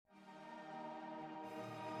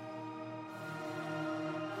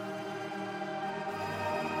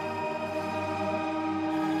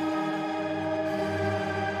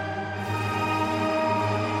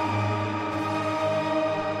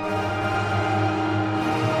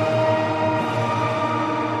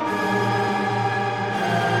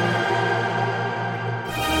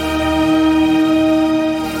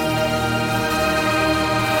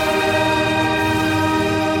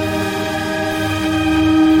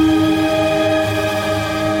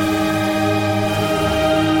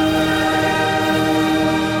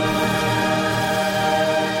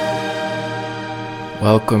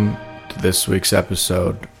Welcome to this week's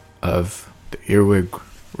episode of the Earwig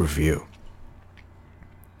Review.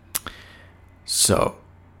 So,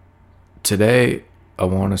 today I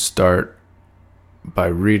want to start by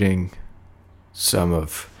reading some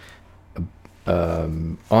of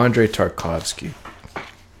Andrei Tarkovsky,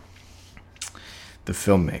 the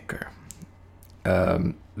filmmaker.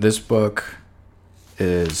 This book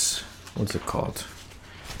is, what's it called?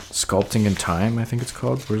 Sculpting in Time, I think it's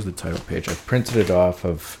called. Where's the title page? I printed it off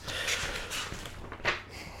of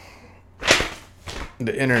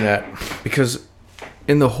the internet because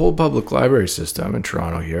in the whole public library system in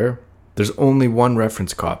Toronto here, there's only one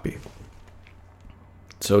reference copy.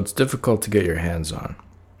 So it's difficult to get your hands on.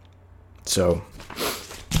 So,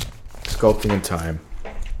 Sculpting in Time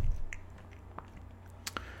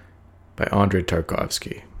by Andrei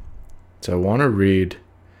Tarkovsky. So I want to read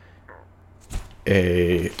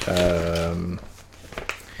a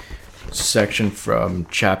section from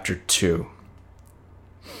chapter 2.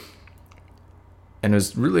 And it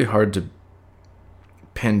was really hard to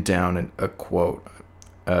pin down a quote.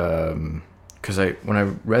 Because when I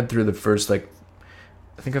read through the first, I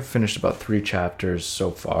think I've finished about 3 chapters so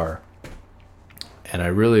far. And I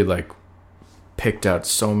really picked out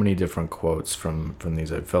so many different quotes from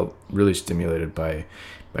these. I felt really stimulated by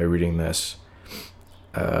reading this.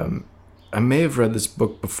 I may have read this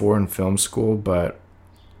book before in film school, but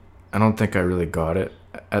I don't think I really got it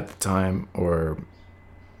at the time, or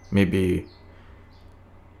maybe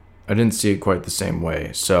I didn't see it quite the same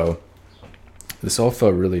way. So this all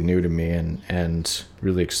felt really new to me and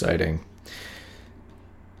really exciting.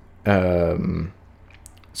 So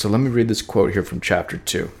let me read this quote here from chapter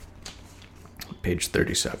 2, page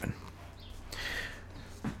 37.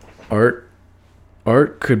 Art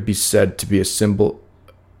could be said to be a symbol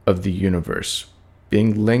of the universe,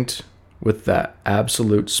 being linked with that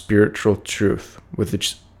absolute spiritual truth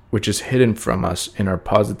which is hidden from us in our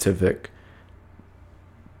positivic,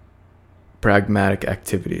 pragmatic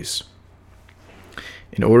activities.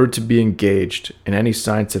 In order to be engaged in any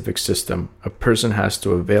scientific system, a person has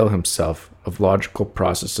to avail himself of logical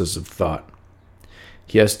processes of thought.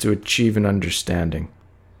 He has to achieve an understanding,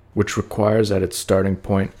 which requires at its starting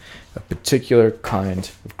point a particular kind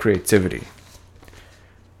of creativity.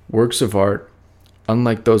 Works of art,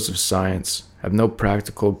 unlike those of science, have no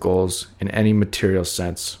practical goals in any material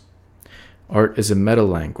sense. Art is a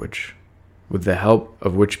meta-language, with the help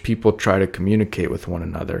of which people try to communicate with one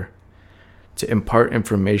another, to impart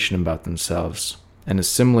information about themselves, and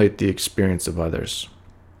assimilate the experience of others.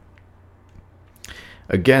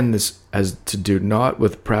 Again, this has to do not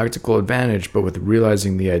with practical advantage, but with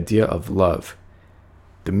realizing the idea of love,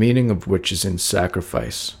 the meaning of which is in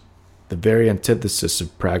sacrifice, the very antithesis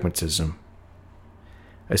of pragmatism.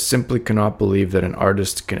 I simply cannot believe that an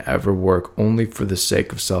artist can ever work only for the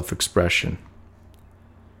sake of self-expression.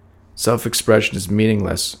 Self-expression is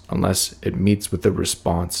meaningless unless it meets with a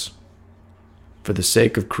response. For the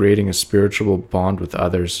sake of creating a spiritual bond with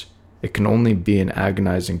others, it can only be an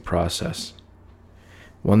agonizing process,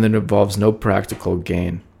 one that involves no practical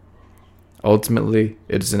gain. Ultimately,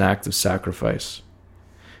 it is an act of sacrifice.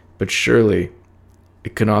 But surely,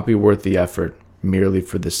 it cannot be worth the effort merely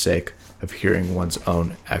for the sake of hearing one's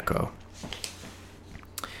own echo.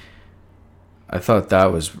 I thought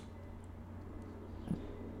that was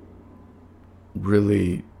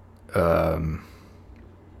really,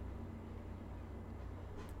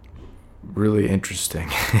 really interesting.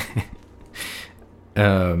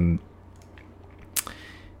 I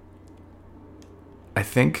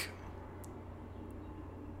think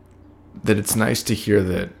that it's nice to hear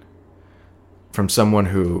that from someone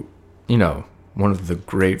who, one of the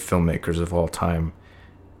great filmmakers of all time,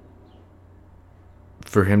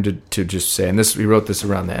 for him to just say, and he wrote this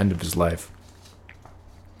around the end of his life,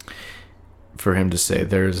 for him to say,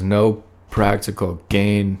 there is no practical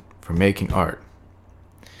gain for making art.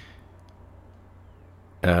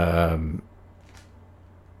 To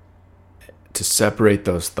separate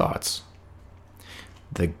those thoughts.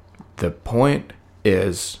 The point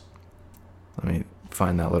is, let me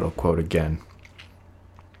find that little quote again.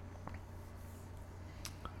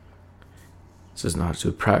 This is not to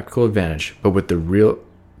a practical advantage, but with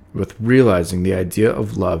realizing the idea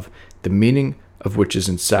of love, the meaning of which is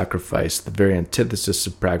in sacrifice, the very antithesis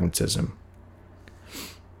of pragmatism.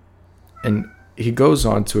 And he goes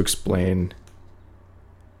on to explain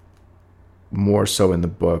more so in the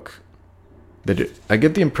book that I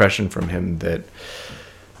get the impression from him that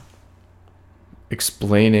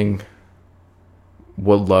explaining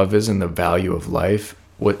what love is and the value of life,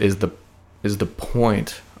 what is the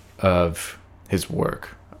point of his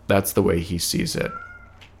work. That's the way he sees it.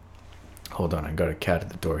 Hold on, I got a cat at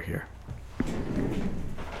the door here. Come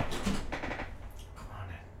on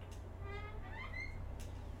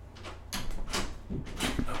in.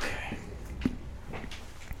 Okay.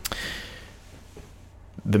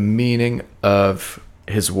 The meaning of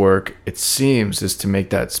his work, it seems, is to make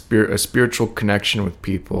that a spiritual connection with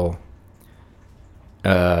people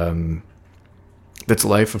that's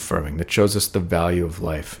life affirming, that shows us the value of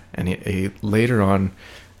life. And he later on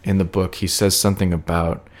in the book, he says something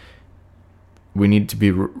about we need to be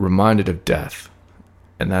reminded of death.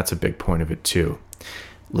 And that's a big point of it too.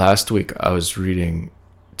 Last week, I was reading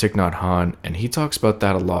Thich Nhat Hanh, and he talks about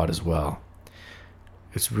that a lot as well.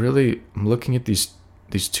 It's really, I'm looking at these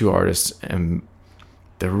two artists, and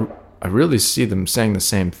I really see them saying the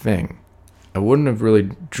same thing. I wouldn't have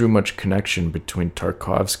really drew much connection between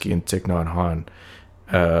Tarkovsky and Thich Nhat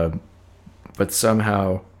Hanh, but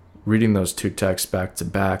somehow reading those two texts back to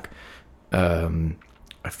back,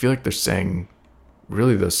 I feel like they're saying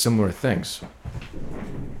really those similar things.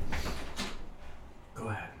 Go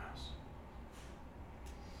ahead, Mouse.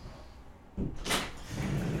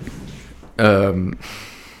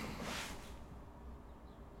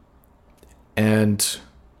 And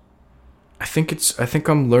I think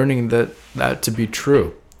I'm learning that to be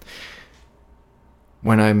true.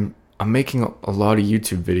 When I'm making a lot of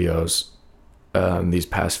YouTube videos these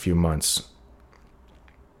past few months,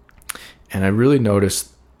 and I really noticed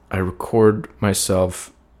I record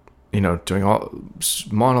myself, doing all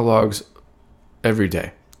monologues every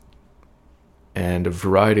day, and a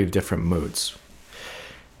variety of different moods.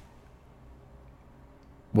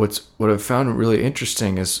 What I've found really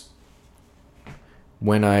interesting is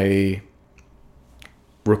when I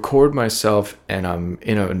record myself and I'm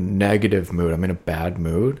in a negative mood, I'm in a bad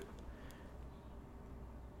mood,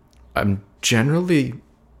 I'm generally,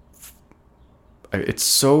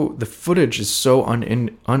 the footage is so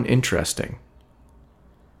uninteresting,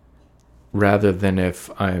 rather than if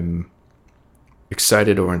I'm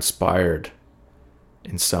excited or inspired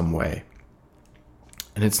in some way.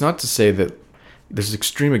 And it's not to say that there's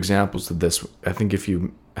extreme examples of this. I think if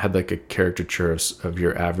you had like a caricature of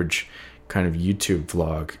your average kind of YouTube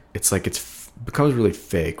vlog, it's like becomes really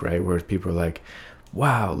fake, right? Where people are like,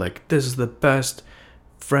 wow, like this is the best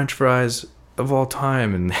French fries of all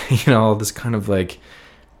time, and all this kind of like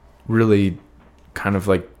really kind of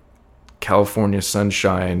like California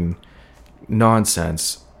sunshine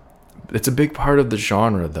nonsense. It's a big part of the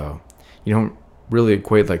genre, though. You don't really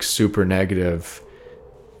equate like super negative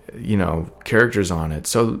characters on it.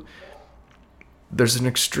 So there's an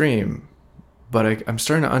extreme, but I'm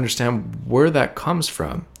starting to understand where that comes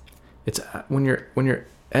from. It's when you're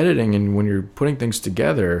editing and when you're putting things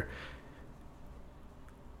together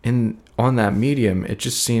on that medium, it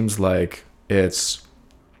just seems like it's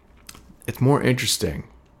more interesting.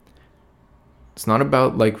 It's not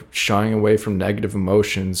about like shying away from negative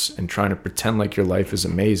emotions and trying to pretend like your life is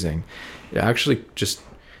amazing. It actually it's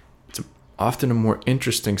often a more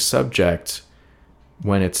interesting subject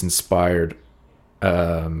when it's inspired,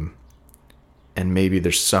 and maybe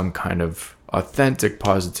there's some kind of authentic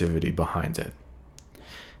positivity behind it.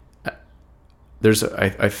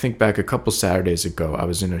 I think back a couple Saturdays ago, I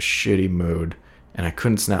was in a shitty mood and I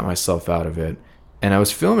couldn't snap myself out of it. And I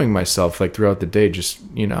was filming myself like throughout the day, just,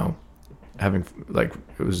 having like,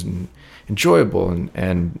 it was enjoyable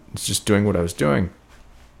and just doing what I was doing.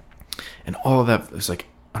 And all of that was like,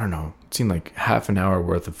 I don't know, it seemed like half an hour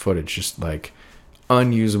worth of footage, just like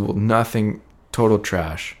unusable, nothing, total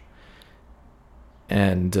trash.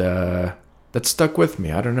 And that stuck with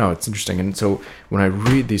me. I don't know, it's interesting. And so when I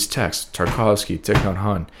read these texts, Tarkovsky, Thich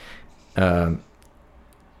Nhat Hanh,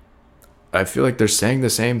 I feel like they're saying the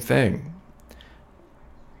same thing.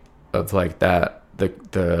 Of like that,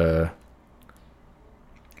 the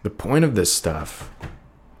point of this stuff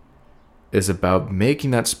is about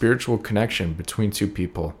making that spiritual connection between two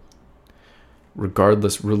people,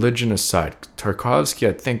 regardless, religion aside. Tarkovsky,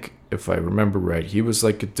 I think, if I remember right, he was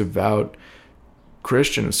like a devout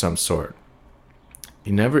Christian of some sort.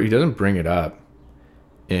 He doesn't bring it up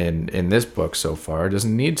in this book so far.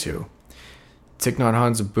 Doesn't need to. Thich Nhat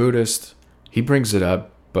Hanh's a Buddhist. He brings it up,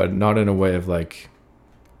 but not in a way of like,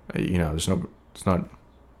 it's not,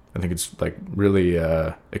 I think it's like really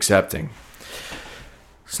accepting.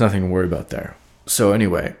 There's nothing to worry about there. So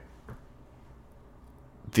anyway,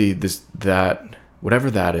 whatever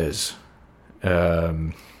that is,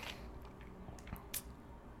 I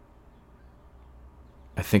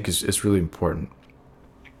think is really important.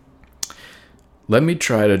 Let me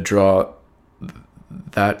try to draw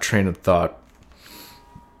that train of thought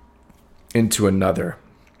into another.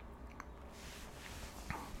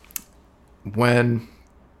 When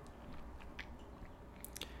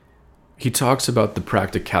he talks about the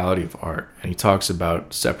practicality of art, and he talks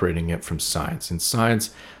about separating it from science. In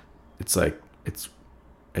science, it's like it's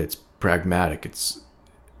pragmatic,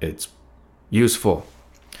 it's useful.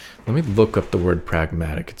 Let me look up the word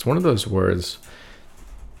pragmatic. It's one of those words,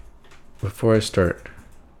 before I start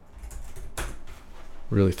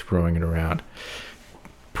really throwing it around.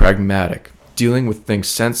 Pragmatic, dealing with things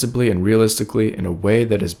sensibly and realistically in a way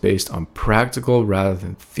that is based on practical rather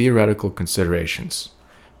than theoretical considerations,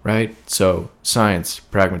 right? So science,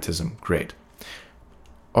 pragmatism, great.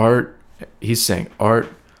 Art, he's saying art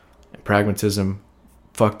and pragmatism,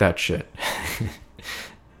 fuck that shit.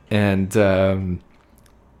 And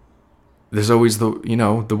there's always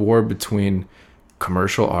the war between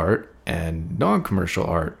commercial art and non-commercial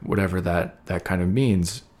art, whatever that kind of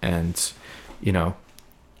means, and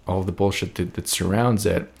all the bullshit that surrounds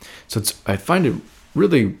it. So I find it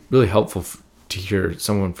really, really helpful to hear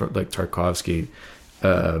someone from like Tarkovsky,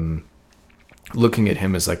 looking at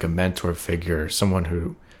him as like a mentor figure, someone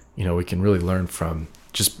who we can really learn from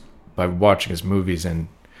just by watching his movies and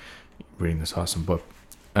reading this awesome book.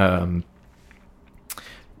 To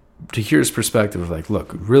hear his perspective of like,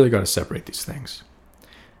 look, we really got to separate these things.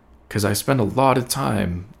 Because I spend a lot of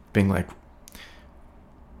time being like,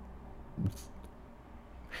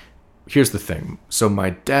 here's the thing. So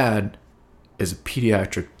my dad is a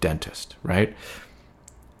pediatric dentist, right?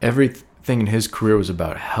 Everything in his career was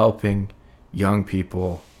about helping young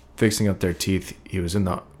people, fixing up their teeth. He was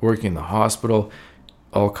working in the hospital,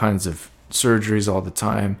 all kinds of surgeries all the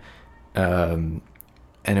time.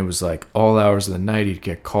 And it was like all hours of the night he'd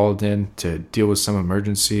get called in to deal with some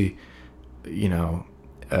emergency.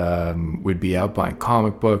 We'd be out buying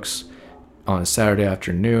comic books on a Saturday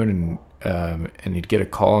afternoon, and he'd get a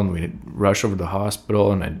call, and we'd rush over to the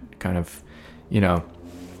hospital, and I'd kind of,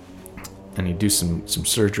 and he'd do some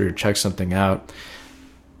surgery or check something out.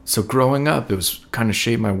 So growing up, it was kind of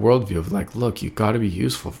shaped my worldview of like, look, you got to be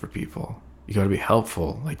useful for people. You got to be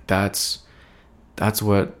helpful. Like that's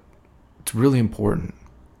what it's really important.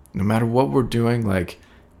 No matter what we're doing, like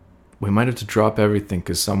we might have to drop everything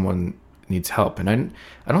because someone needs help. And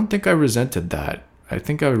I don't think I resented that. I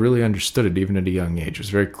think I really understood it even at a young age. It was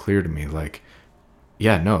very clear to me, like,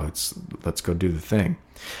 yeah, no, let's go do the thing.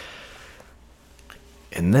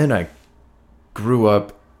 And then I grew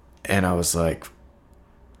up and I was like,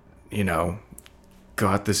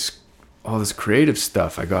 got all this creative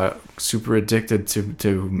stuff. I got super addicted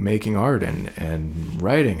to making art and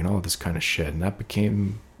writing and all this kind of shit. And that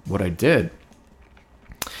became what I did.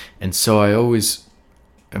 And so I always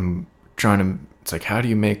am trying to, it's like, how do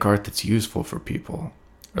you make art that's useful for people?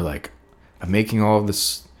 Or like, I'm making all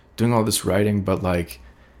this, doing all this writing, but like,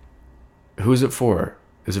 who's it for?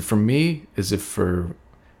 Is it for me? Is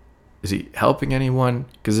he helping anyone?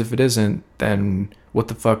 Because if it isn't, then what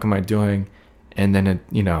the fuck am I doing? And then it,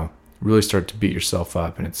 really start to beat yourself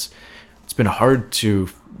up. And it's been hard to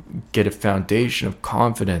get a foundation of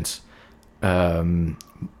confidence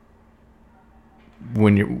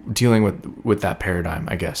when you're dealing with that paradigm.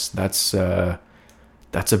 I guess that's one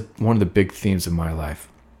of the big themes of my life.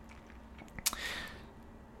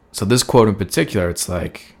 So this quote in particular, it's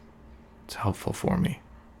like, it's helpful for me.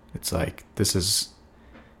 It's like, this is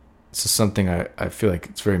something I feel like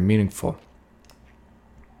it's very meaningful.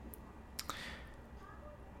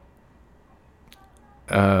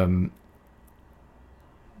 A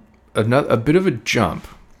bit of a jump,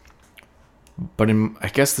 but I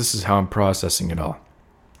guess this is how I'm processing it all.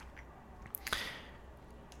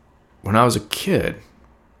 When I was a kid,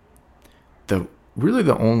 the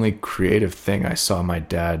only creative thing I saw my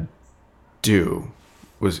dad do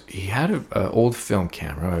was he had an old film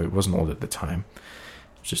camera. It wasn't old at the time.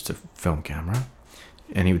 It was just a film camera.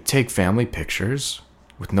 And he would take family pictures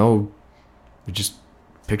with just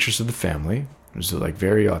pictures of the family. It was like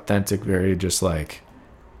very authentic, very just like,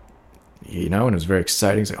 and it was very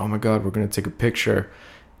exciting. It's like, oh my God, we're going to take a picture.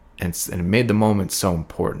 And it made the moment so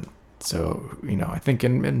important. So, I think,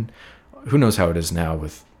 and who knows how it is now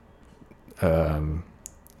with,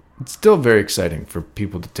 it's still very exciting for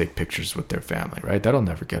people to take pictures with their family, right? That'll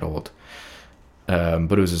never get old.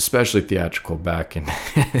 But it was especially theatrical back in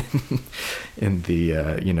in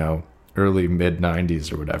the early mid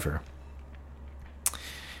 90s or whatever.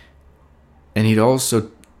 And he'd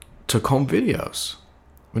also took home videos.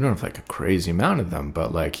 We don't have like a crazy amount of them,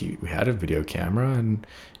 but like we had a video camera, and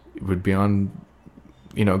it would be on,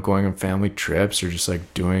 going on family trips or just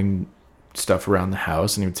like doing stuff around the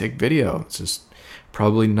house, and he would take video. It's just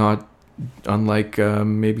probably not unlike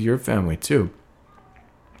maybe your family too.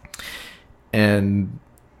 And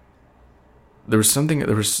there was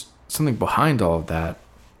something behind all of that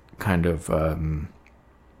kind of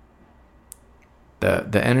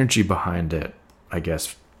the energy behind it, I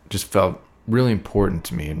guess, just felt really important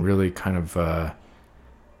to me and really kind of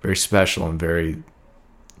very special and very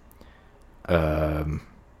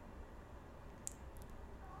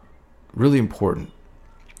really important.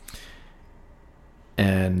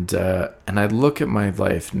 And I look at my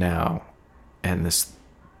life now, and this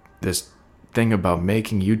thing about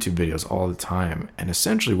making YouTube videos all the time, and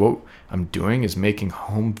essentially what I'm doing is making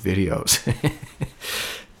home videos.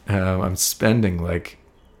 I'm spending like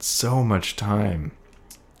so much time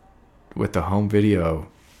with the home video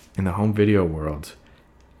in the home video world,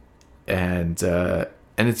 and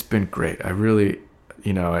it's been great. I really,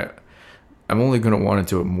 I'm only gonna want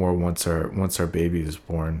to do it more once our baby is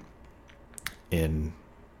born in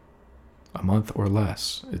a month or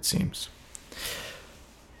less, it seems.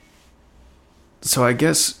 So I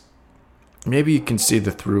guess maybe you can see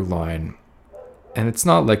the through line, and it's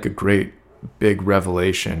not like a great big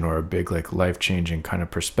revelation or a big like life-changing kind of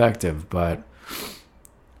perspective, but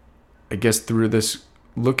I guess through this,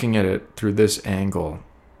 looking at it through this angle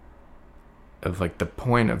of like the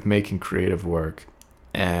point of making creative work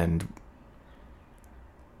and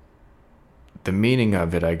the meaning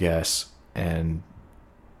of it, I guess, and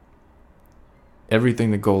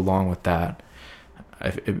everything that go along with that,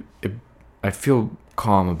 I feel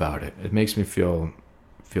calm about it. It makes me feel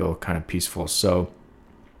kind of peaceful. So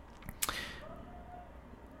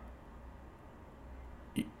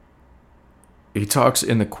he talks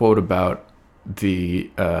in the quote about the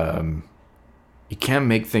you can't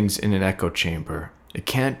make things in an echo chamber. It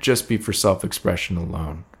can't just be for self-expression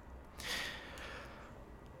alone.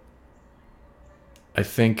 I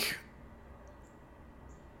think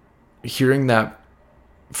hearing that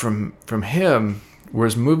from him,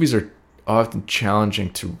 whereas movies are often challenging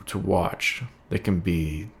to watch, they can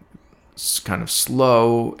be kind of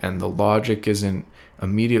slow and the logic isn't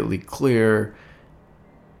immediately clear.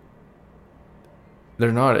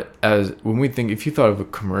 They're not as, when we think, if you thought of a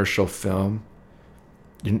commercial film,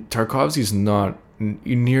 Tarkovsky's not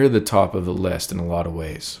near the top of the list in a lot of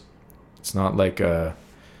ways. It's not like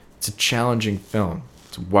it's a challenging film.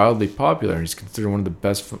 It's wildly popular, and he's considered one of the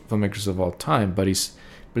best filmmakers of all time. But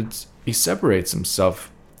he separates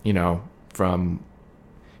himself, from.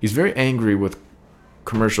 He's very angry with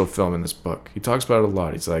commercial film in this book. He talks about it a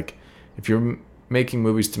lot. He's like, if you're making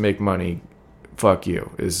movies to make money, fuck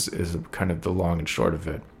you. Is kind of the long and short of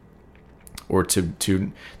it. Or to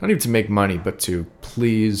not even to make money, but to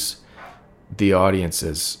please the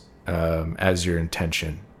audiences as your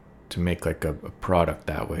intention, to make like a product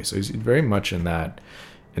that way. So he's very much in that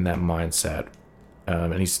mindset,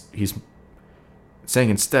 and he's saying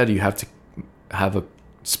instead you have to have a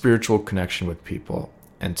spiritual connection with people,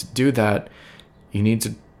 and to do that you need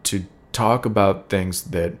to talk about things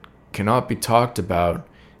that cannot be talked about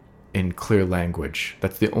in clear language.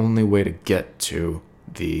 That's the only way to get to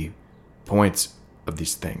the points of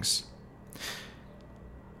these things.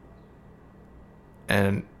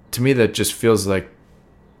 And to me that just feels like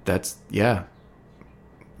that's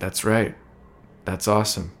right. That's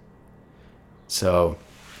awesome. So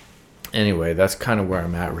anyway, that's kind of where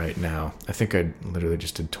I'm at right now. I think I literally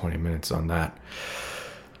just did 20 minutes on that.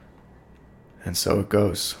 And so it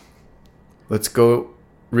goes. Let's go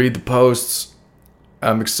read the posts.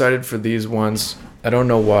 I'm excited for these ones. I don't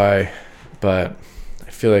know why, but I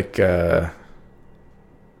feel like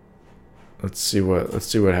let's see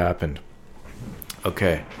what happened.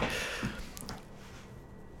 Okay.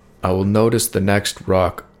 I will notice the next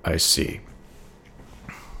rock I see.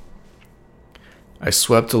 I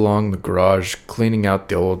swept along the garage, cleaning out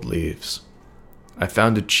the old leaves. I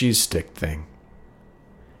found a cheese stick thing.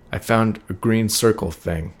 I found a green circle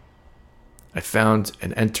thing. I found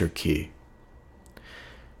an enter key.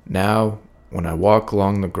 Now, when I walk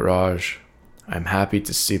along the garage, I am happy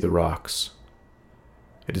to see the rocks.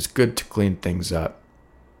 It is good to clean things up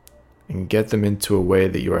and get them into a way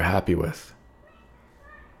that you are happy with.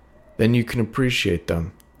 Then you can appreciate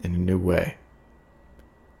them in a new way,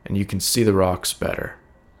 and you can see the rocks better.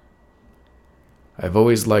 I've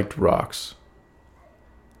always liked rocks.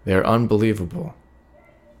 They are unbelievable.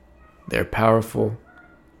 They are powerful.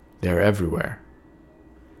 They are everywhere.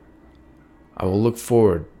 I will look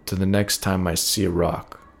forward to the next time I see a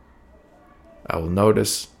rock. I will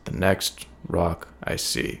notice the next rock I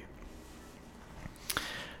see.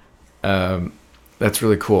 That's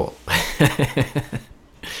really cool.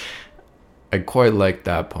 I quite like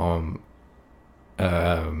that poem.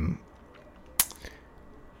 And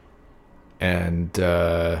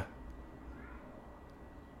it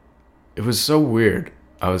was so weird.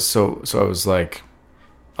 I was like,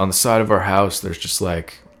 on the side of our house, there's just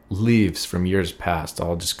like leaves from years past,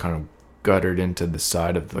 all just kind of guttered into the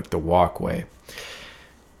side of like the walkway.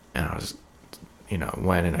 And I was,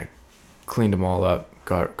 went and I cleaned them all up,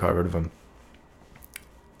 got rid of them.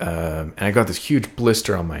 And I got this huge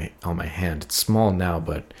blister on my hand. It's small now,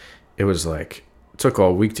 but it was like, it took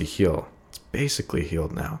all week to heal. It's basically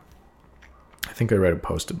healed now. I think I read a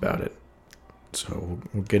post about it. So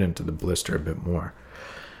we'll get into the blister a bit more.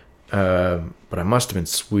 But I must have been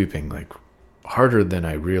sweeping like harder than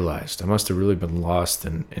I realized. I must have really been lost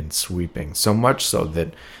in sweeping. So much so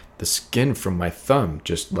that the skin from my thumb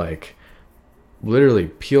just like literally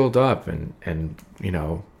peeled up and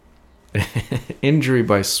injury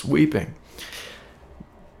by sweeping.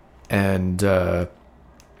 And it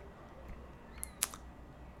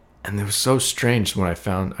was so strange when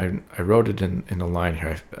I wrote it in a line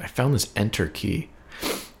here. I found this enter key.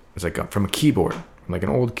 It was like from a keyboard, like an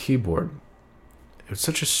old keyboard. It was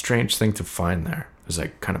such a strange thing to find there. It was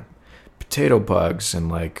like kind of potato bugs and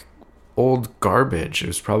like old garbage. It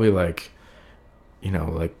was probably like,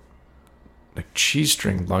 like cheese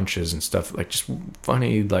string lunches and stuff, like just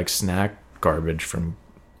funny like snack garbage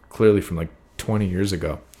clearly from like 20 years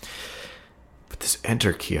ago. But this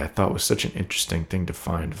enter key I thought was such an interesting thing to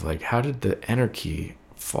find. Like, how did the enter key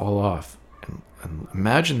fall off? And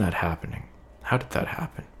imagine that happening. How did that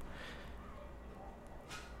happen?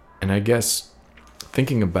 And I guess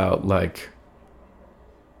thinking about like,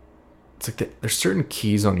 it's like there's certain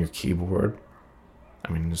keys on your keyboard.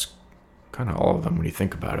 I mean, there's kind of all of them when you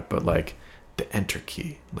think about it, but like the enter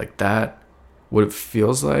key, like that, what it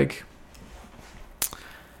feels like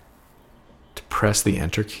to press the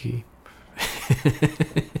enter key.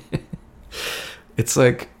 It's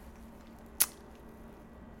like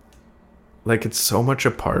it's so much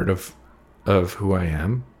a part of who I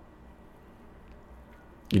am.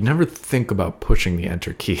 You never think about pushing the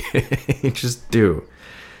enter key. You just do.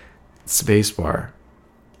 Spacebar,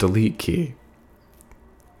 delete key,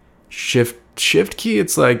 shift key.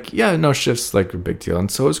 It's like, yeah, no, shift's like a big deal, and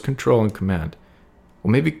so is control and command.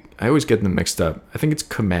 Well, maybe I always get them mixed up. I think it's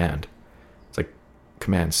command. It's like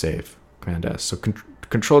command save, command S. So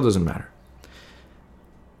control doesn't matter.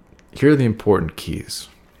 Here are the important keys: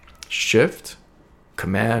 shift,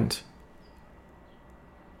 command,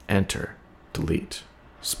 enter, delete,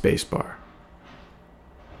 spacebar.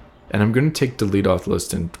 And I'm going to take delete off the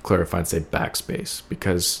list and clarify and say backspace,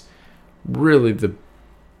 because really the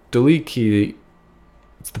delete key,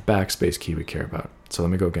 it's the backspace key we care about. So let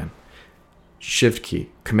me go again. Shift key,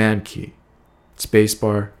 command key,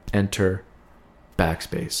 spacebar, enter,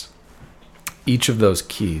 backspace. Each of those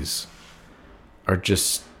keys are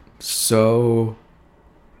just so...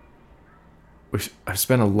 I've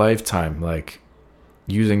spent a lifetime like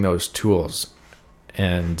using those tools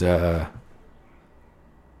and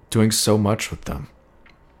doing so much with them.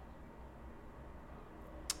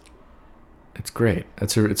 It's great.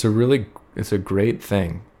 It's a great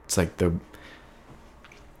thing. It's like I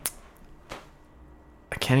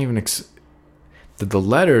can't even the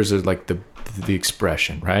letters are like the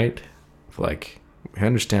expression, right? Like, we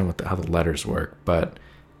understand how the letters work, but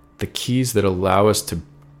the keys that allow us to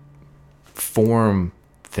form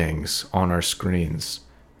things on our screens,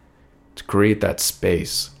 to create that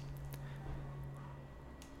space,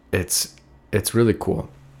 it's really cool.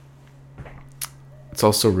 It's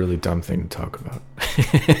also a really dumb thing to talk about.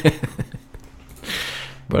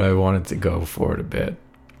 But I wanted to go for it a bit.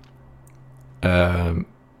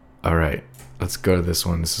 All right, let's go to this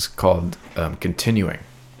one. This is called Continuing.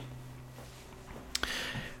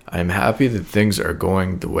 I'm happy that things are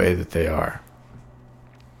going the way that they are.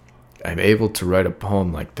 I'm able to write a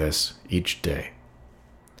poem like this each day.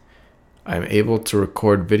 I'm able to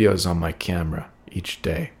record videos on my camera each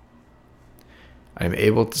day. I'm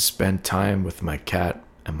able to spend time with my cat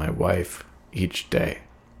and my wife each day.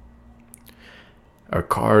 Our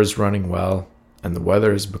car is running well, and the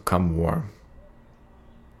weather has become warm.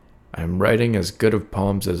 I am writing as good of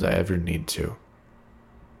poems as I ever need to.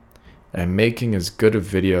 I am making as good of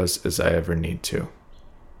videos as I ever need to.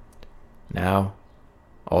 Now,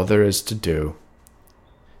 all there is to do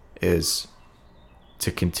is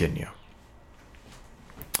to continue.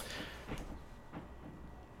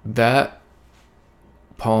 That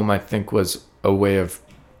poem, I think, was a way of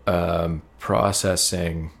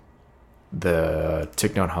processing the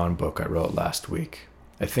Thich Nhat Hanh book I wrote last week.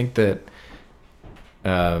 I think that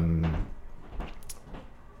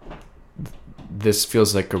this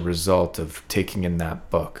feels like a result of taking in that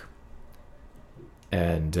book,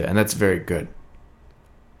 and that's very good.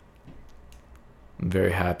 I'm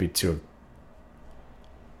very happy to have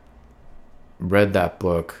read that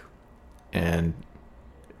book, and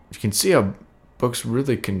you can see how books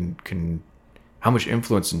really can how much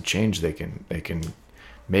influence and change they can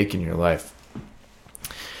make in your life.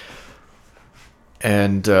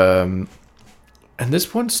 And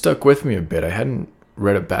this one stuck with me a bit. I hadn't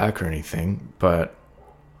read it back or anything, but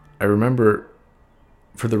I remember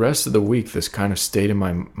for the rest of the week, this kind of stayed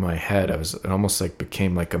in my head. It almost like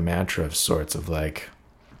became like a mantra of sorts, of like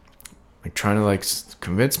trying to like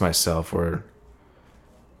convince myself, or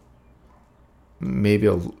maybe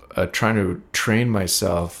trying to train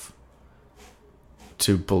myself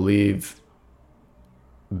to believe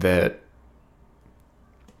that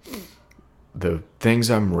the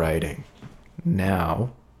things I'm writing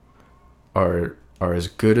now are as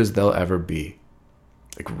good as they'll ever be.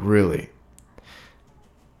 Like, really.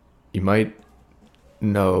 You might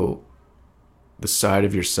know the side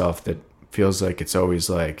of yourself that feels like it's always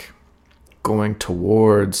like going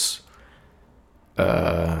towards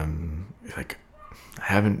like, I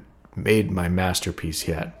haven't made my masterpiece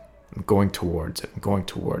yet. I'm going towards it. I'm going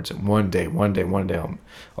towards it. One day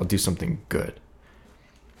I'll do something good.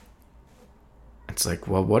 It's like,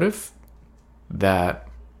 well, what if that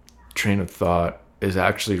train of thought is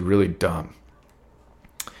actually really dumb?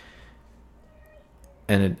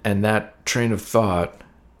 And that train of thought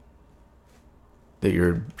that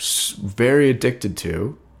you're very addicted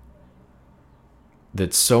to,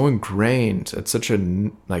 that's so ingrained, it's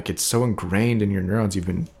so ingrained in your neurons, you've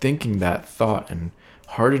been thinking that thought and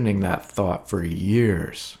hardening that thought for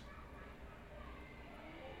years.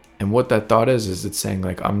 And what that thought is it's saying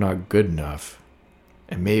like, I'm not good enough.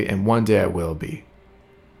 And one day I will be.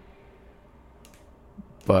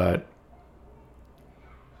 But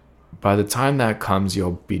by the time that comes,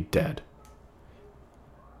 you'll be dead.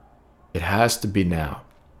 It has to be now.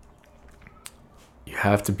 You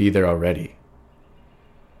have to be there already.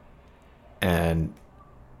 And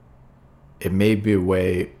it may be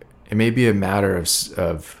a matter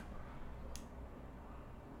of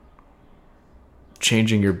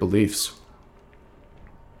changing your beliefs.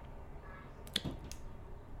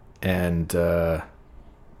 And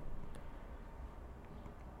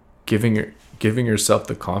giving yourself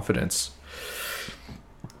the confidence.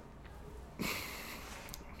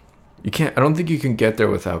 I don't think you can get there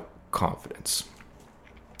without confidence.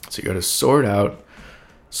 So you got to sort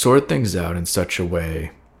things out in such a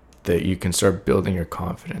way that you can start building your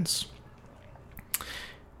confidence.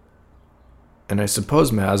 And I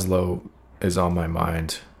suppose Maslow is on my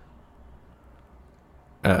mind.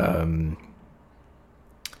 And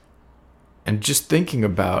just thinking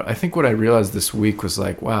about, I think what I realized this week was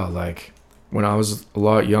like, wow, like when I was a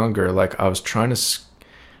lot younger, like I was trying to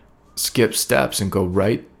skip steps and go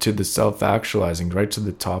right to the self-actualizing, right to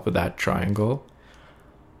the top of that triangle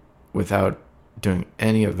without doing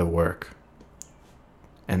any of the work.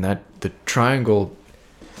 And that the triangle,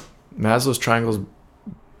 Maslow's triangle's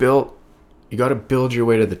built, you got to build your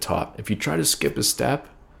way to the top. If you try to skip a step,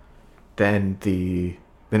 then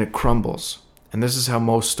it crumbles. And this is how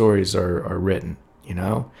most stories are written, you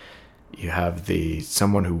know? You have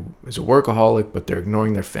someone who is a workaholic, but they're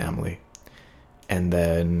ignoring their family. And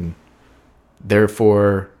then,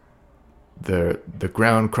 therefore, the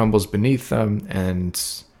ground crumbles beneath them, and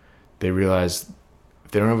they realize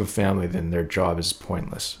if they don't have a family, then their job is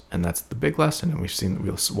pointless. And that's the big lesson. And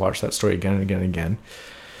we'll watch that story again and again and again.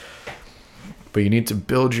 But you need to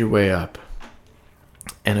build your way up.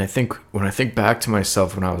 And I think when I think back to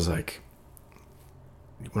myself when I was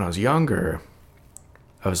younger,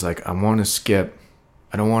 I was like, I want to skip.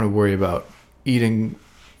 I don't want to worry about eating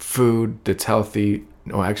food that's healthy,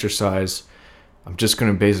 no exercise. I'm just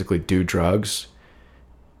going to basically do drugs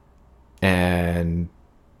and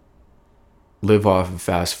live off of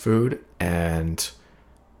fast food and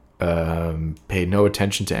pay no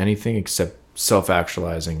attention to anything except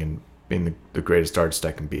self-actualizing and being the greatest artist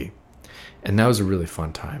I can be. And that was a really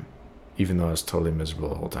fun time, even though I was totally miserable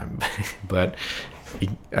the whole time. But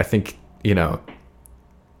I think, you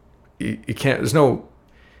can't,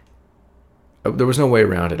 there was no way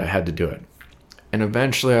around it. I had to do it. And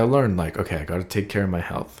eventually I learned, like, okay, I got to take care of my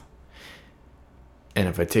health. And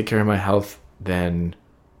if I take care of my health, then,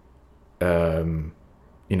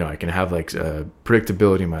 I can have like a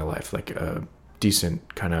predictability in my life, like a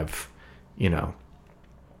decent kind of,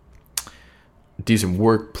 decent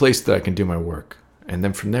workplace that I can do my work. And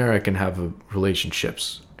then from there I can have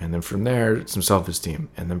relationships. And then from there, some self-esteem.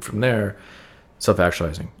 And then from there,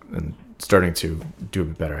 self-actualizing and starting to do a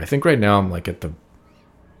bit better. I think right now I'm like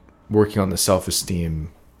working on the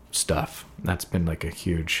self-esteem stuff. That's been like a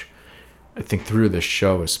huge, I think through this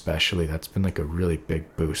show especially, that's been like a really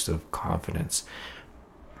big boost of confidence.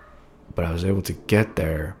 But I was able to get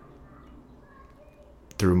there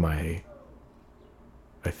through I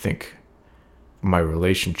think, my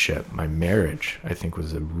relationship, my marriage, I think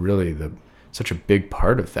was such a big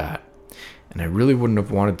part of that. And I really wouldn't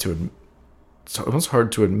have wanted to, so it was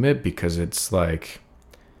hard to admit because it's like,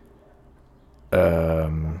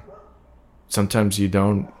 sometimes you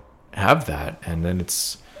don't have that. And then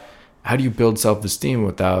it's, how do you build self-esteem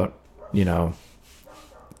without,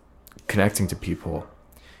 connecting to people?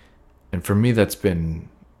 And for me,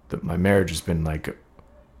 my marriage has been like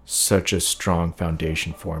such a strong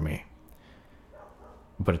foundation for me.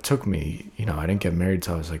 But it took me, I didn't get married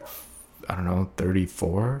till I was like, I don't know,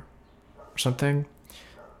 34 or something.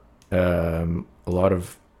 A lot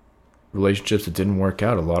of relationships that didn't work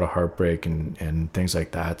out, a lot of heartbreak and things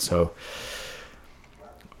like that. So,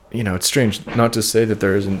 it's strange not to say that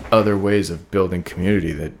there isn't other ways of building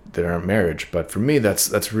community that aren't marriage. But for me,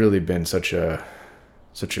 that's really been such a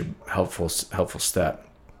helpful step.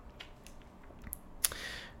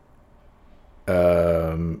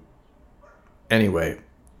 Anyway,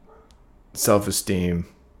 self-esteem,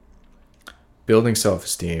 building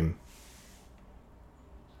self-esteem,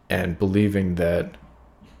 and believing that,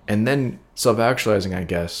 and then self-actualizing, I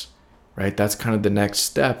guess, right? That's kind of the next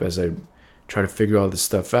step as I try to figure all this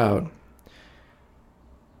stuff out,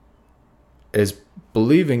 is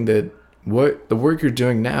believing that what the work you're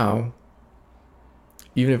doing now,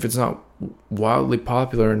 even if it's not wildly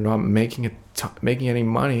popular and not making any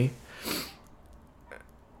money,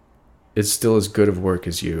 it's still as good of work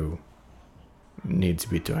as you need to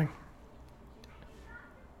be doing.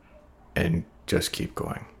 And just keep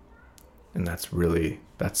going. And that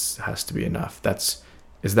has to be enough.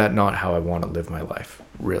 Is that not how I want to live my life?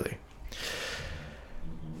 Really?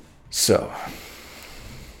 So,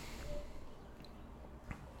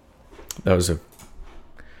 that was a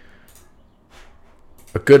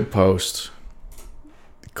good post.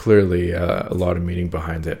 Clearly, a lot of meaning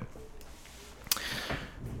behind it.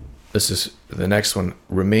 This is the next one.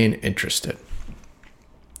 Remain interested.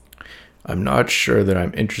 I'm not sure that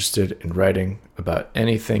I'm interested in writing about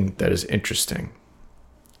anything that is interesting.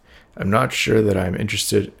 I'm not sure that I'm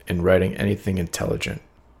interested in writing anything intelligent.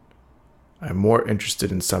 I'm more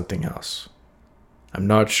interested in something else. I'm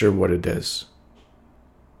not sure what it is.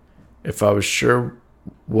 If I was sure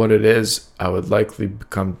what it is, I would likely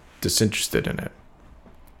become disinterested in it.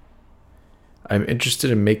 I'm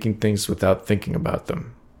interested in making things without thinking about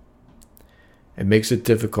them. It makes it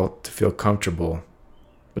difficult to feel comfortable,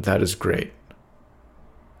 but that is great.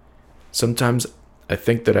 Sometimes I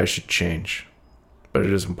think that I should change, but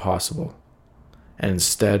it is impossible. And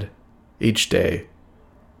instead, each day,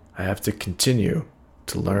 I have to continue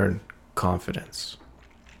to learn confidence.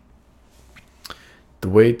 The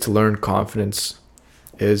way to learn confidence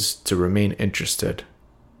is to remain interested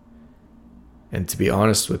and to be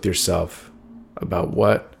honest with yourself about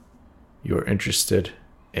what you're interested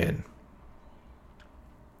in.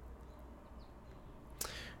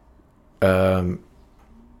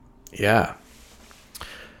 Yeah.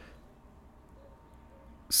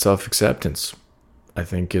 Self-acceptance, I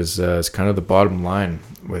think, is kind of the bottom line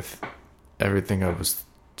with everything I was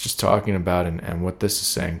just talking about and what this is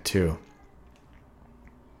saying too.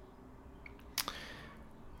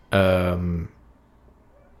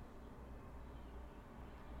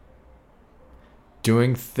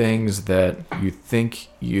 Doing things that you think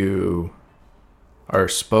you are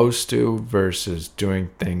supposed to versus doing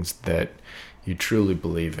things that you truly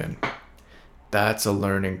believe in. That's a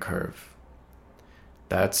learning curve.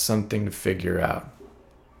 That's something to figure out.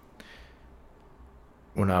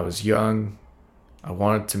 When I was young, I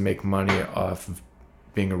wanted to make money off of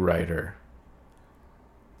being a writer.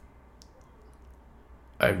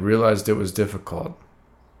 I realized it was difficult.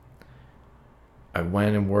 I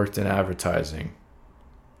went and worked in advertising.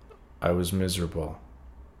 I was miserable.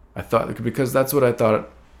 I thought, because that's how I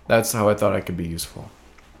thought I could be useful.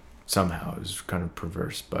 Somehow. It was kind of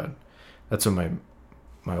perverse, but that's what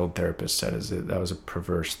my old therapist said, is that was a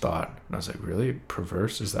perverse thought. And I was like, really?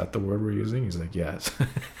 Perverse? Is that the word we're using? He's like, yes.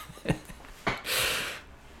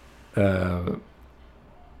 I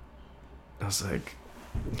was like,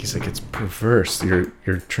 he's like, it's perverse.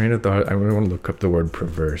 Your train of thought, I really want to look up the word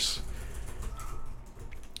perverse.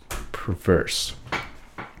 Perverse.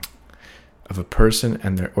 Of a person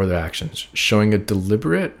and their actions, showing a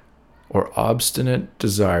deliberate or obstinate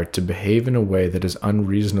desire to behave in a way that is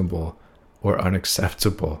unreasonable or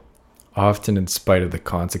unacceptable, often in spite of the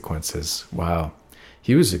consequences. Wow.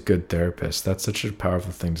 He was a good therapist. That's such a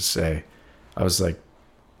powerful thing to say. I was like,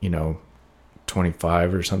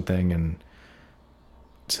 25 or something, and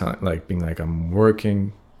like being like, I'm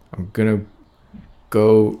gonna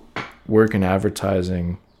go work in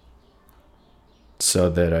advertising so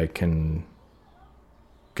that I can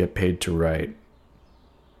get paid to write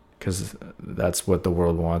because that's what the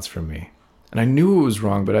world wants from me. And I knew it was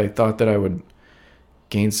wrong, but I thought that I would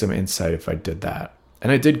gain some insight if I did that.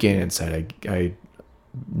 And I did gain insight. I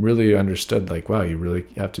really understood, like, wow, you really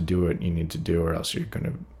have to do what you need to do, or else you're going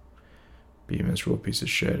to be a miserable piece of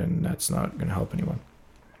shit, and that's not going to help anyone.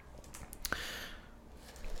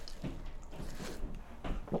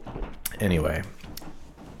 Anyway,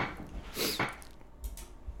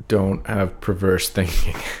 don't have perverse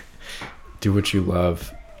thinking. Do what you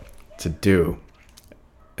love to do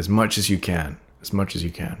as much as you can.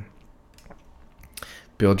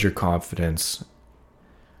 Build your confidence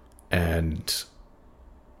and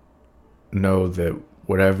know that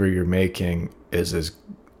whatever you're making is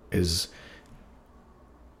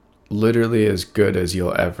literally as good as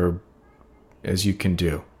you can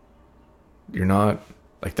do. You're not,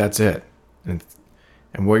 like, that's it. And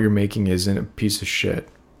what you're making isn't a piece of shit.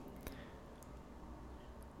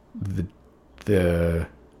 The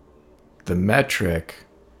metric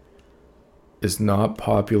is not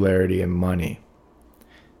popularity and money.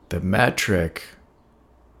 The metric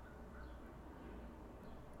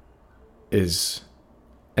is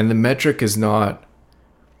not,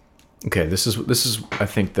 okay, this is I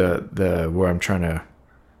think the where I'm trying to,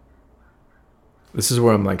 this is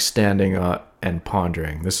where I'm like standing up and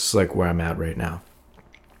pondering. This is like where I'm at right now.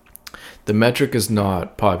 The metric is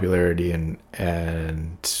not popularity and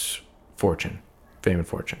fortune, fame and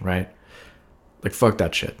fortune, right? Like, fuck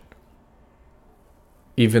that shit.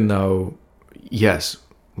 Even though, yes,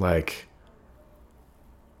 like,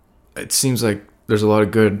 it seems like there's a lot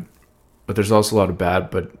of good, but there's also a lot of bad.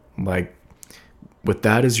 But like, with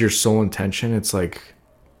that as your sole intention, it's like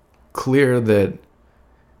clear that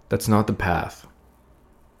that's not the path.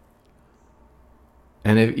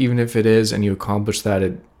 And even if it is, and you accomplish that,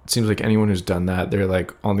 it seems like anyone who's done that, they're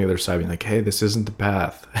like on the other side being like, hey, this isn't the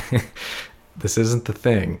path. This isn't the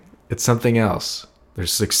thing. It's something else.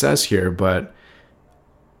 There's success here, but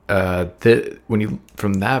when you,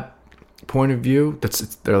 from that point of view,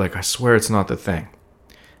 they're like, I swear it's not the thing.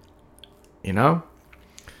 You know?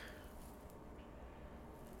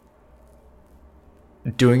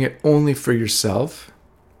 Doing it only for yourself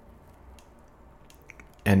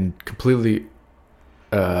and completely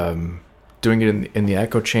doing it in the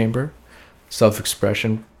echo chamber,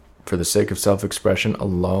 self-expression for the sake of self-expression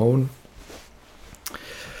alone,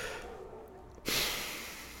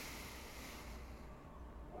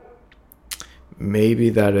 maybe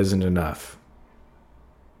that isn't enough.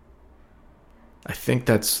 I think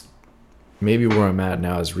that's maybe where I'm at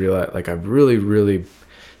now, is realize, like, I really, really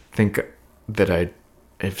think that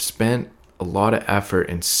I've spent a lot of effort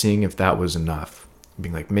in seeing if that was enough.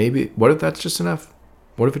 Being like, maybe, what if that's just enough?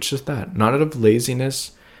 What if it's just that? Not out of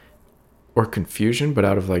laziness or confusion, but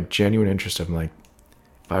out of like genuine interest. I'm like,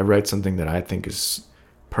 if I write something that I think is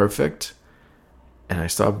perfect and I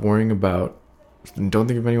stop worrying about and don't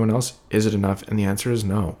think of anyone else, is it enough? And the answer is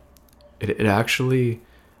no. It actually,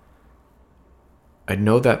 I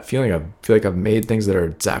know that feeling. I feel like I've made things that are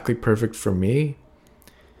exactly perfect for me.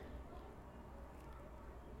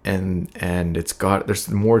 And there's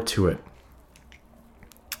more to it.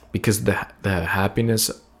 Because the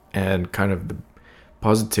happiness and kind of the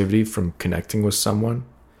positivity from connecting with someone,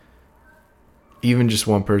 even just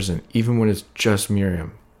one person, even when it's just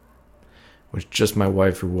Miriam, was just my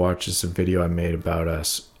wife who watches a video I made about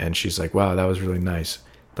us, and she's like, wow, that was really nice.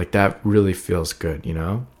 Like, that really feels good, you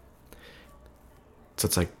know? So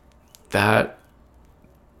it's like that.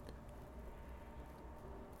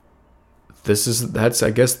 That's,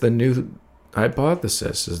 I guess, the new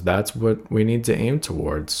hypothesis, is that's what we need to aim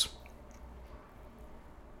towards.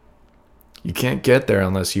 You can't get there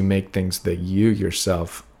unless you make things that you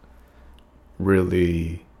yourself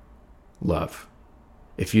really love.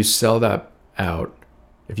 If you sell that out,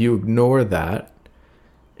 if you ignore that,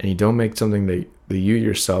 and you don't make something that you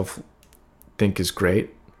yourself think is great,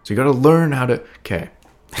 so you got to learn how to, okay.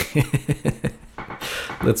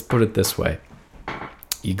 Let's put it this way.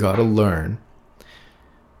 You got to learn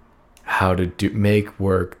how to make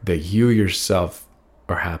work that you yourself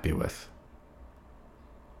are happy with.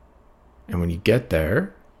 And when you get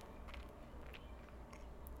there,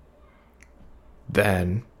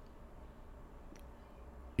 then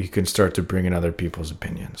you can start to bring in other people's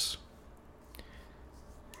opinions.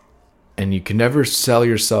 And you can never sell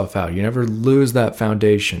yourself out. You never lose that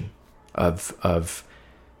foundation of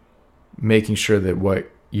making sure that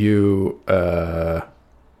what you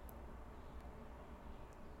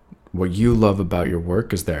love about your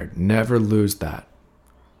work is there. Never lose that.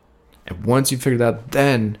 And once you figure that out,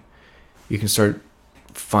 then you can start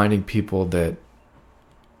finding people that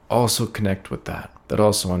also connect with that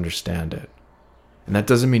also understand it. And that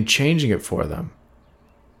doesn't mean changing it for them.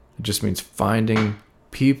 It just means finding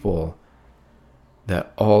people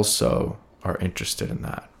that also are interested in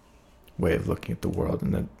that way of looking at the world,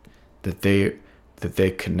 and that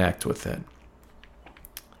they connect with it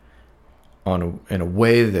in a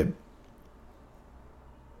way that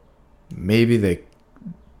maybe they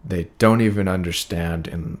don't even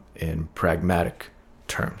understand in pragmatic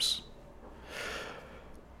terms.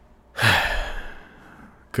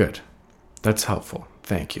 Good. That's helpful.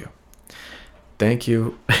 Thank you. Thank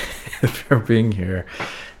you for being here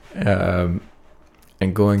and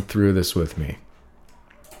going through this with me.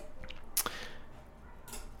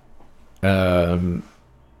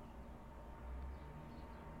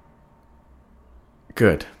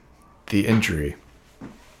 Good. The injury.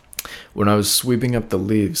 When I was sweeping up the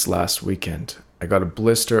leaves last weekend, I got a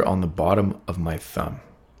blister on the bottom of my thumb.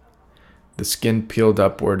 The skin peeled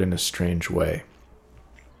upward in a strange way.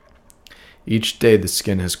 Each day the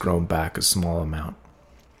skin has grown back a small amount.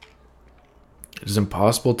 It is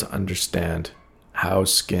impossible to understand how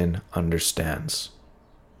skin understands.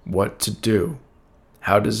 What to do?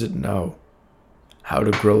 How does it know? How to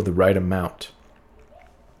grow the right amount?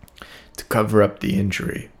 To cover up the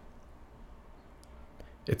injury.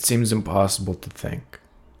 It seems impossible to think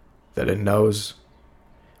that it knows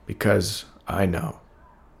because I know.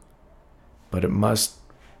 But it must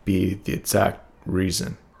be the exact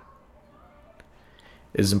reason.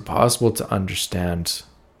 It is impossible to understand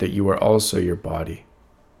that you are also your body.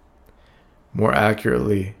 More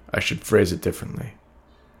accurately, I should phrase it differently.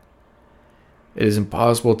 It is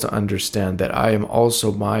impossible to understand that I am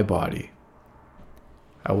also my body.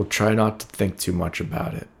 I will try not to think too much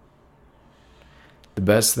about it. The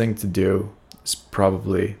best thing to do is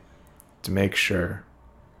probably to make sure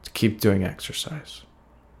to keep doing exercise.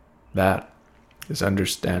 That is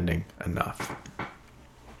understanding enough.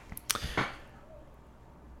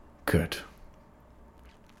 Good.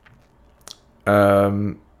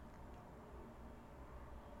 I'm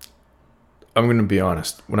going to be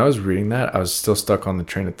honest. When I was reading that, I was still stuck on the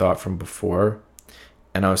train of thought from before.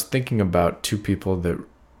 And I was thinking about two people that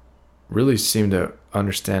really seem to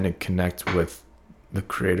understand and connect with the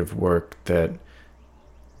creative work that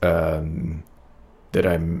I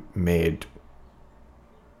made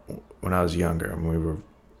when I was younger.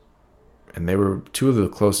 And they were two of the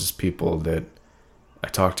closest people that I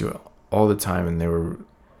talked to all the time, and they were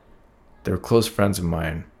close friends of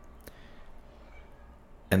mine.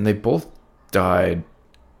 And they both died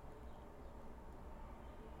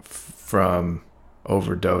from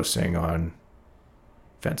overdosing on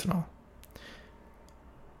fentanyl.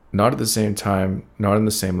 Not at the same time, not in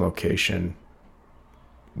the same location,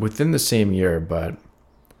 within the same year, but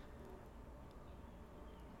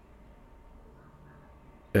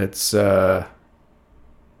it's, I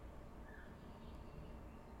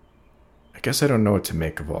guess I don't know what to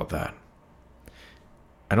make of all that.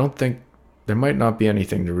 I don't think there might not be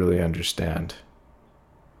anything to really understand,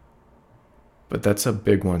 but that's a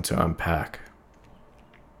big one to unpack.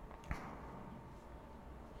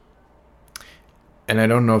 And I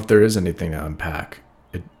don't know if there is anything to unpack.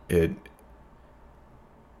 It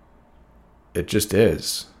just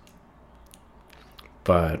is.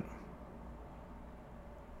 But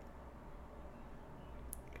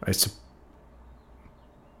I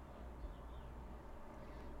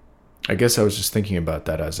guess I was just thinking about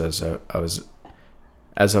that as I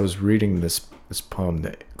was reading this poem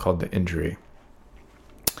called The Injury.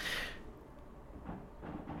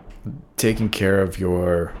 Taking care of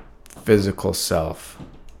your physical self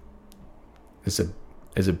is a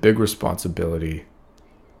big responsibility.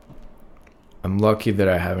 I'm lucky that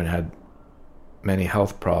I haven't had many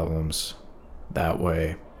health problems that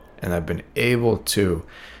way, and I've been able to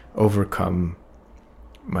overcome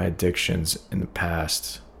my addictions in the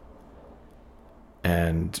past,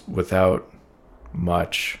 and without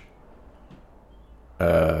much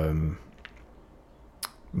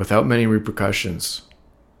without many repercussions.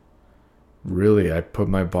 Really, I put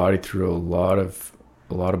my body through a lot of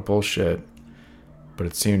bullshit, but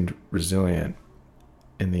it seemed resilient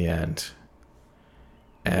in the end.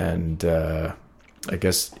 And I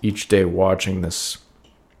guess each day watching my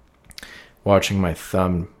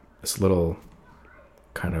thumb, this little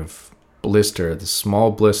kind of blister, this small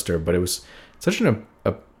blister, but it was such an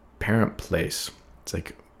apparent place. It's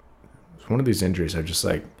like, it's one of these injuries I just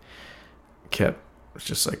like it's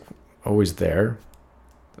just like always there.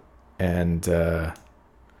 And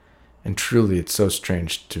truly, it's so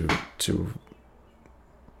strange to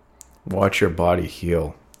watch your body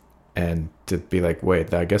heal and to be like,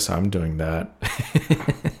 wait, I guess I'm doing that.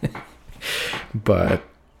 but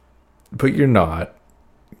you're not,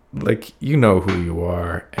 like, you know who you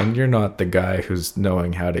are, and you're not the guy who's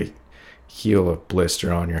knowing how to heal a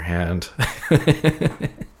blister on your hand.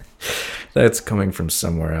 That's coming from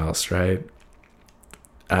somewhere else, right?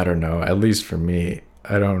 I don't know. At least for me,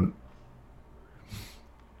 I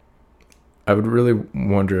would really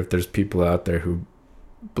wonder if there's people out there who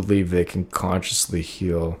believe they can consciously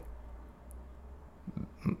heal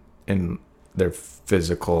in their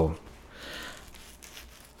physical.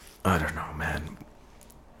 I don't know, man.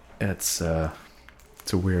 It's a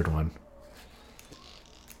weird one.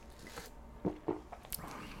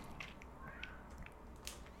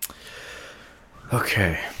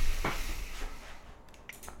 Okay.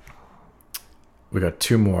 We got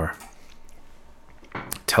two more.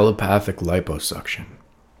 Telepathic liposuction.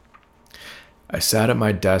 I sat at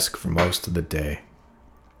my desk for most of the day.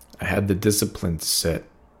 I had the discipline to sit,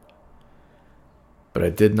 but I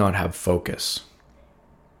did not have focus.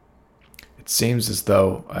 It seems as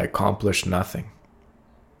though I accomplished nothing.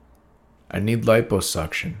 I need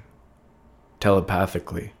liposuction,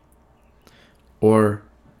 telepathically, or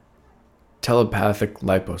telepathic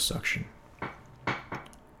liposuction.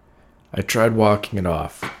 I tried walking it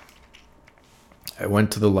off. I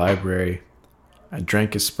went to the library. I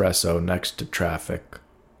drank espresso next to traffic.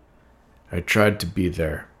 I tried to be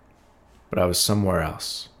there, but I was somewhere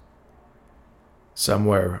else.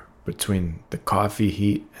 Somewhere between the coffee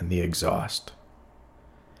heat and the exhaust.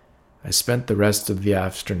 I spent the rest of the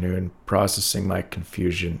afternoon processing my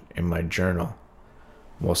confusion in my journal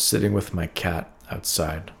while sitting with my cat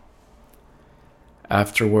outside.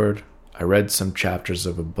 Afterward, I read some chapters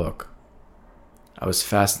of a book. I was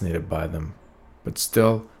fascinated by them, but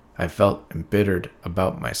still I felt embittered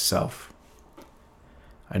about myself.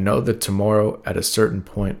 I know that tomorrow at a certain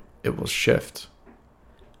point it will shift.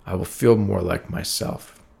 I will feel more like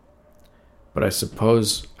myself. But I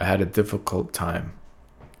suppose I had a difficult time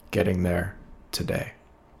getting there today.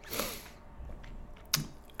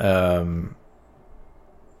 Yeah,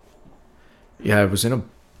 I was in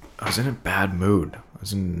a bad mood. I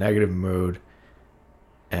was in a negative mood,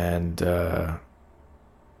 and I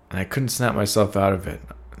couldn't snap myself out of it.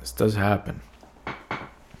 This does happen.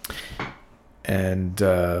 And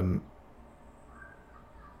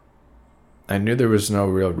I knew there was no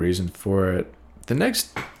real reason for it. The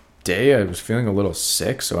next day I was feeling a little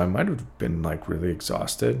sick, so I might have been like really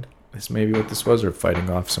exhausted. That's maybe what this was, or fighting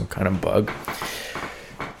off some kind of bug.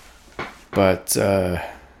 But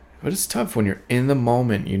it's tough when you're in the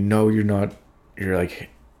moment. You know you're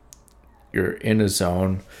in a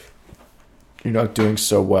zone. You're not doing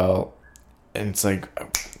so well. And it's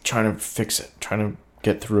like trying to fix it, trying to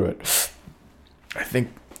get through it. I think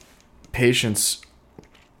patience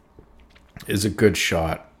is a good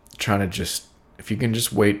shot. If you can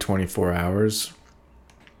just wait 24 hours,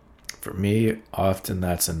 for me, often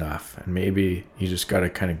that's enough. And maybe you just got to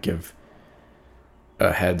kind of give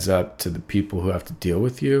a heads up to the people who have to deal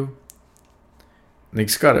with you. Like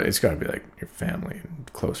it's gotta be like your family and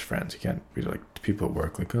close friends. You can't be like people at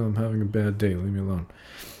work, like, oh, I'm having a bad day, leave me alone.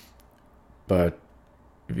 But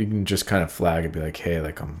if you can just kind of flag and be like, hey,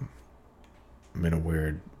 like I'm in a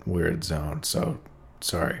weird zone, so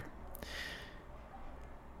sorry.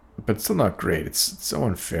 But it's still not great. It's so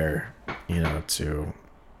unfair, to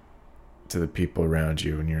the people around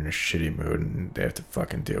you when you're in a shitty mood and they have to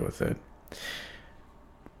fucking deal with it.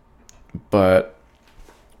 But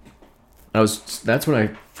that's when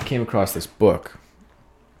I came across this book,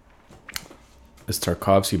 this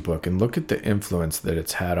Tarkovsky book, and look at the influence that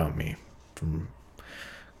it's had on me from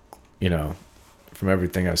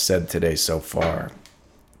everything I've said today so far.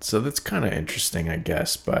 So that's kind of interesting, I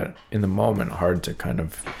guess, but in the moment, hard to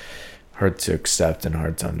accept and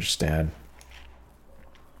hard to understand.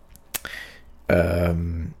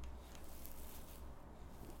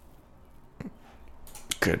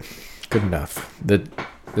 Good enough.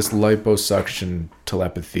 This liposuction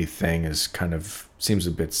telepathy thing seems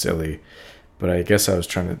a bit silly, but I guess I was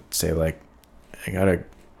trying to say, like, I gotta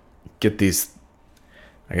get these.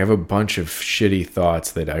 I have a bunch of shitty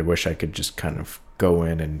thoughts that I wish I could just kind of go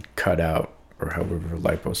in and cut out, or however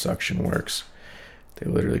liposuction works. They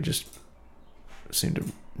literally just seem to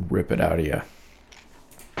rip it out of you.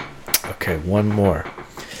 Okay, one more.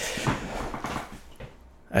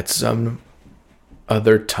 At some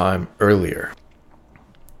other time earlier,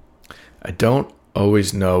 I don't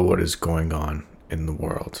always know what is going on in the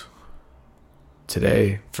world.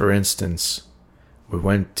 Today, for instance, we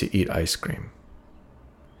went to eat ice cream,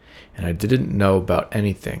 and I didn't know about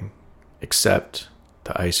anything except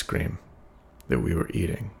the ice cream that we were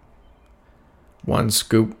eating. One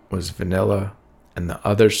scoop was vanilla, and the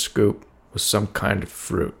other scoop was some kind of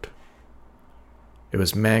fruit. It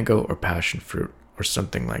was mango or passion fruit or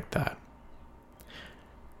something like that.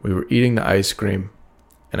 We were eating the ice cream,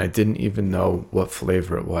 and I didn't even know what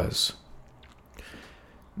flavor it was.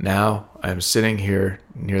 Now I am sitting here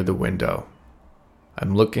near the window.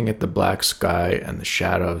 I'm looking at the black sky and the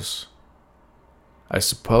shadows. I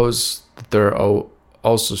suppose that there are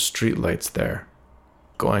also streetlights there,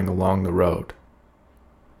 going along the road.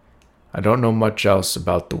 I don't know much else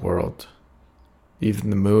about the world. Even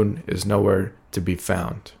the moon is nowhere to be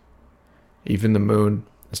found. Even the moon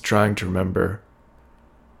is trying to remember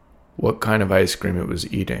what kind of ice cream it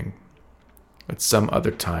was eating at some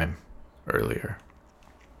other time earlier.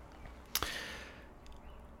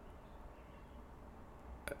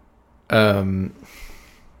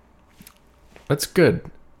 That's good.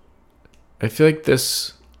 I feel like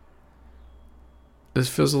this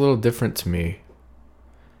feels a little different to me.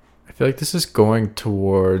 I feel like this is going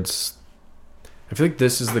towards... I feel like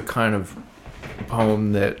this is the kind of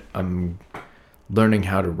poem that I'm learning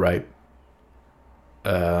how to write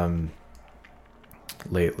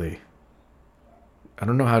lately. I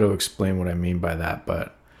don't know how to explain what I mean by that,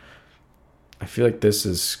 but I feel like this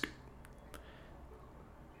is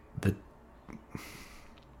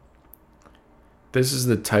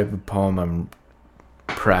the type of poem I'm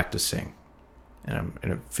practicing, and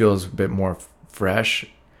it feels a bit more fresh,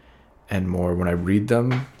 and more when I read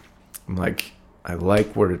them, I'm like, I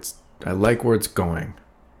like where it's going.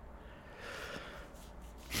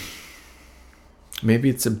 Maybe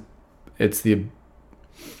it's the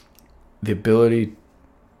ability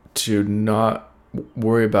to not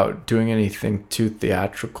worry about doing anything too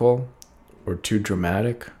theatrical or too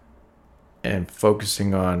dramatic, and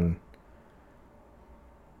focusing on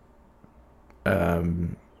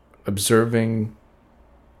observing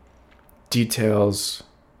details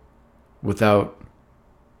without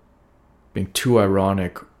being too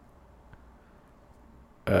ironic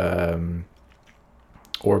or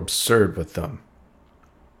absurd with them.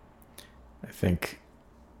 I think,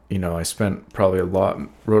 I wrote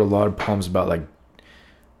a lot of poems about, like,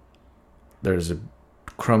 there's a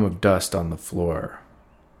crumb of dust on the floor,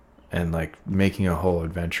 and like making a whole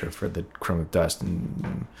adventure for the crumb of dust,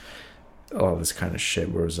 and all this kind of shit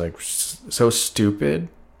where it was like so stupid,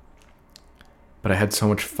 but I had so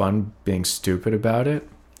much fun being stupid about it,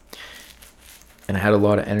 and I had a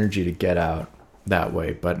lot of energy to get out that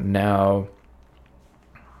way. But now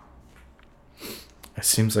it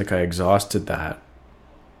seems like I exhausted that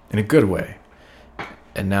in a good way,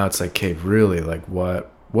 and now it's like, okay, really, like,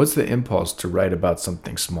 what's the impulse to write about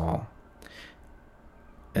something small,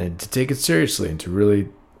 and to take it seriously, and to really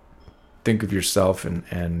think of yourself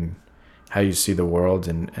and how you see the world,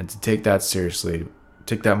 and to take that seriously,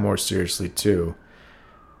 take that more seriously too.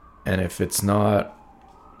 And if it's not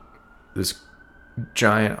this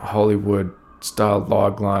giant Hollywood style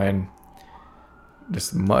logline,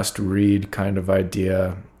 this must read kind of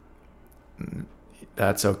idea,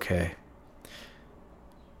 that's okay.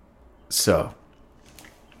 So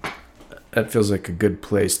that feels like a good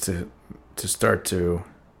place to start to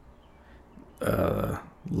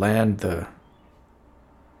land the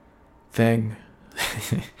thing.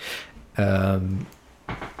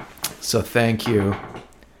 So thank you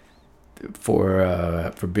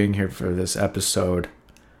for being here for this episode,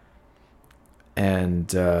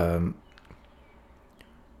 and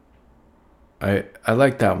I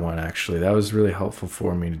like that one, actually. That was really helpful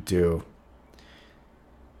for me to do,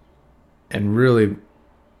 and really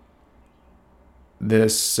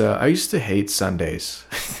this I used to hate Sundays.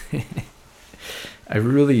 I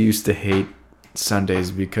really used to hate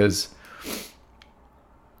Sundays because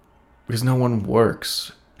no one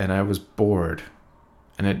works, and I was bored,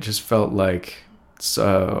 and it just felt like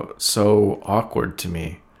so awkward to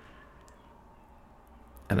me.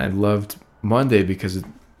 And I loved Monday because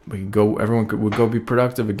everyone would go be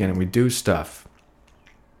productive again, and we do stuff.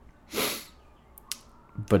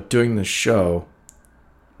 But doing the show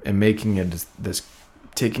and making it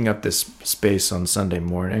taking up this space on Sunday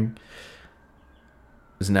morning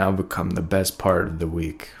has now become the best part of the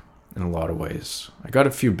week in a lot of ways. I got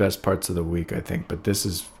a few best parts of the week, I think, but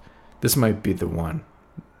this might be the one.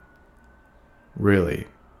 Really.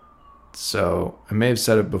 So I may have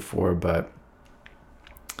said it before, but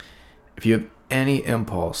if you have any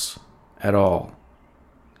impulse at all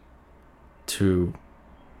to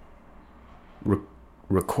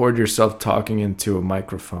record yourself talking into a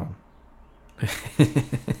microphone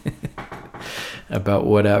about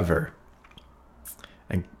whatever,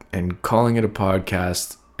 and calling it a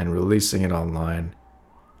podcast and releasing it online,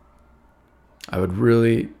 I would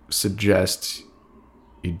really suggest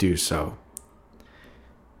you do so,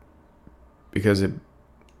 because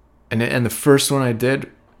And the first one I did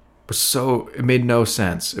was it made no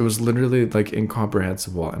sense. It was literally like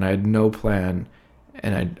incomprehensible, and I had no plan.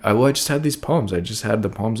 And I just had these poems. I just had the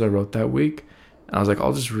poems I wrote that week, and I was like,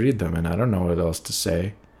 I'll just read them, and I don't know what else to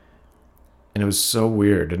say. And it was so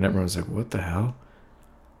weird, and everyone was like, what the hell?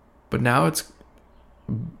 But now it's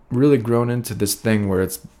really grown into this thing where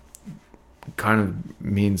it's kind of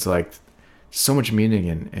means like so much meaning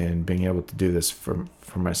in being able to do this for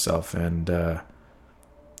myself. And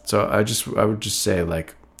so I would just say,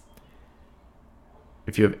 like,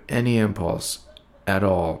 if you have any impulse at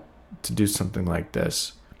all to do something like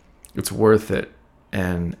this, it's worth it,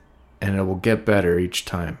 and it will get better each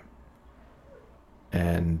time.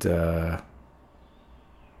 And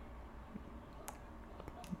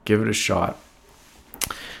give it a shot.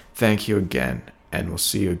 Thank you again, and we'll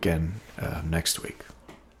see you again next week.